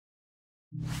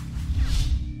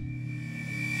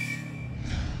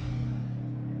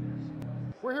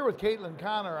We're here with Caitlin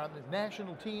Connor on the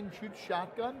national team shoots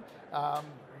shotgun,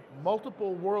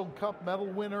 multiple World Cup medal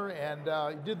winner, and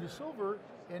you did the silver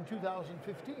in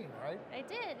 2015, right? I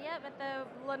did, yep, at the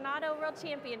Lomardo World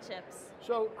Championships.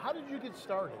 So how did you get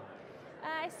started?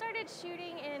 I started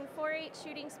shooting in 4-H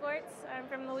shooting sports. I'm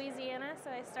from Louisiana, so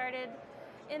I started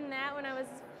in that when I was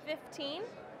 15.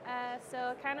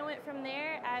 So kind of went from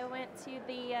there. I went to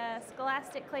the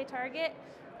Scholastic Clay Target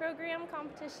program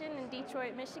competition in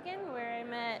Detroit, Michigan, where I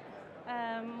met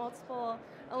multiple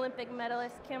Olympic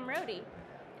medalist Kim Rody.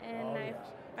 And I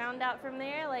found out from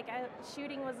there, like,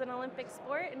 shooting was an Olympic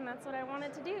sport, and that's what I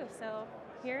wanted to do. So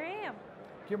here I am.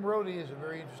 Kim Rody is a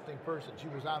very interesting person. She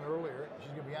was on earlier.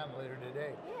 She's going to be on later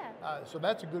today. Yeah. So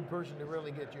that's a good person to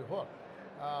really get you hooked.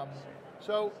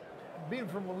 So being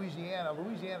from Louisiana,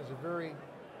 Louisiana is a very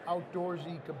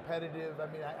outdoorsy, competitive. I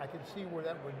mean, I can see where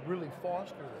that would really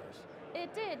foster this.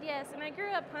 It did, yes. And I grew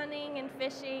up hunting and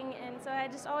fishing, and so I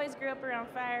just always grew up around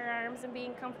firearms and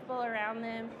being comfortable around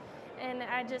them. And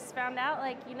I just found out,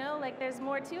 like, you know, like, there's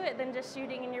more to it than just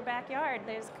shooting in your backyard.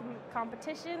 There's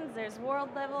competitions, there's world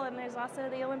level, and there's also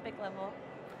the Olympic level.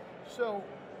 So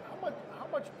how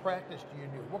much practice do you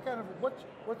do?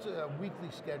 What's a weekly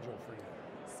schedule for you?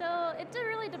 So it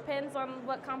really depends on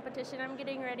what competition I'm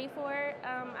getting ready for.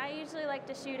 I usually like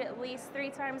to shoot at least 3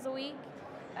 times a week.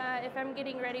 If I'm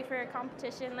getting ready for a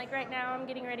competition, like right now I'm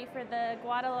getting ready for the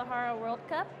Guadalajara World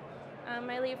Cup.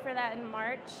 I leave for that in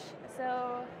March.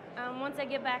 So once I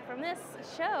get back from this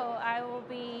show, I will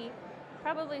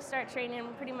probably start training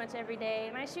pretty much every day.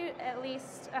 And I shoot at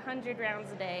least 100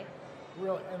 rounds a day.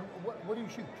 Really? And what do you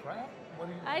shoot? Trap? What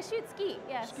do you? I shoot skeet.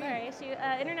 Yeah, skeet. Sorry, I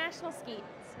shoot international skeet.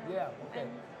 So yeah. Okay.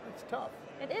 It's tough.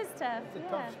 It is tough. It's a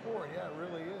tough sport. Yeah, it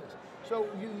really is. So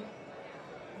you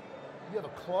have a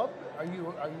club? Are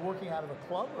you working out of a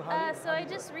club, or how? So I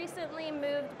just recently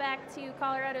moved back to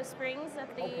Colorado Springs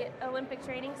at the Olympic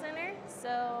Training Center.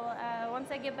 So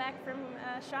once I get back from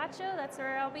SHOT Show, that's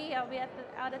where I'll be. I'll be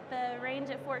out at the range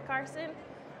at Fort Carson,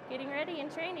 getting ready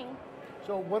and training.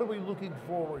 So what are we looking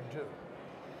forward to?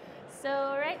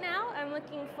 So right now, I'm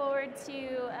looking forward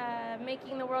to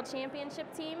making the World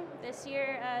Championship team. This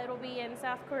year, it'll be in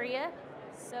South Korea.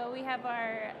 So we have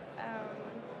our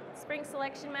spring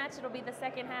selection match. It'll be the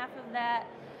second half of that,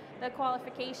 the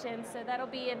qualification. So that'll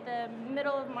be at the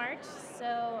middle of March.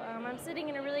 So I'm sitting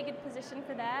in a really good position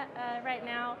for that. Right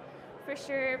now, for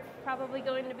sure, probably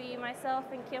going to be myself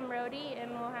and Kim Rody,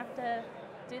 and we'll have to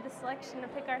do the selection to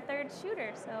pick our 3rd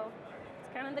shooter. So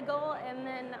it's kind of the goal, and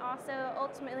then also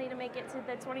ultimately to make it to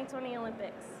the 2020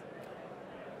 Olympics.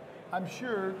 I'm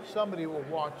sure somebody will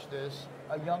watch this,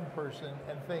 a young person,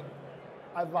 and think,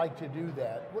 I'd like to do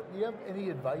that. Do you have any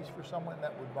advice for someone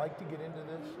that would like to get into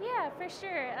this? Yeah, for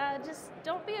sure. Just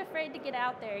don't be afraid to get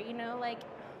out there. You know, like,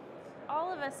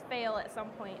 all of us fail at some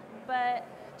point, but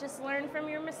just learn from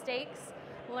your mistakes,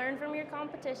 learn from your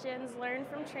competitions, learn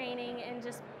from training, and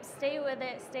just stay with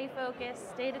it, stay focused,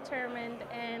 stay determined,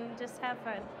 and just have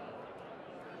fun.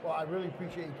 Well, I really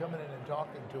appreciate you coming in and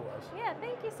talking to us. Yeah,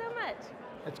 thank you so much.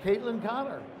 That's Caitlin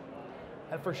Connor.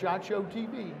 And for SHOT Show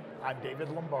TV, I'm David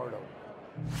Lomardo.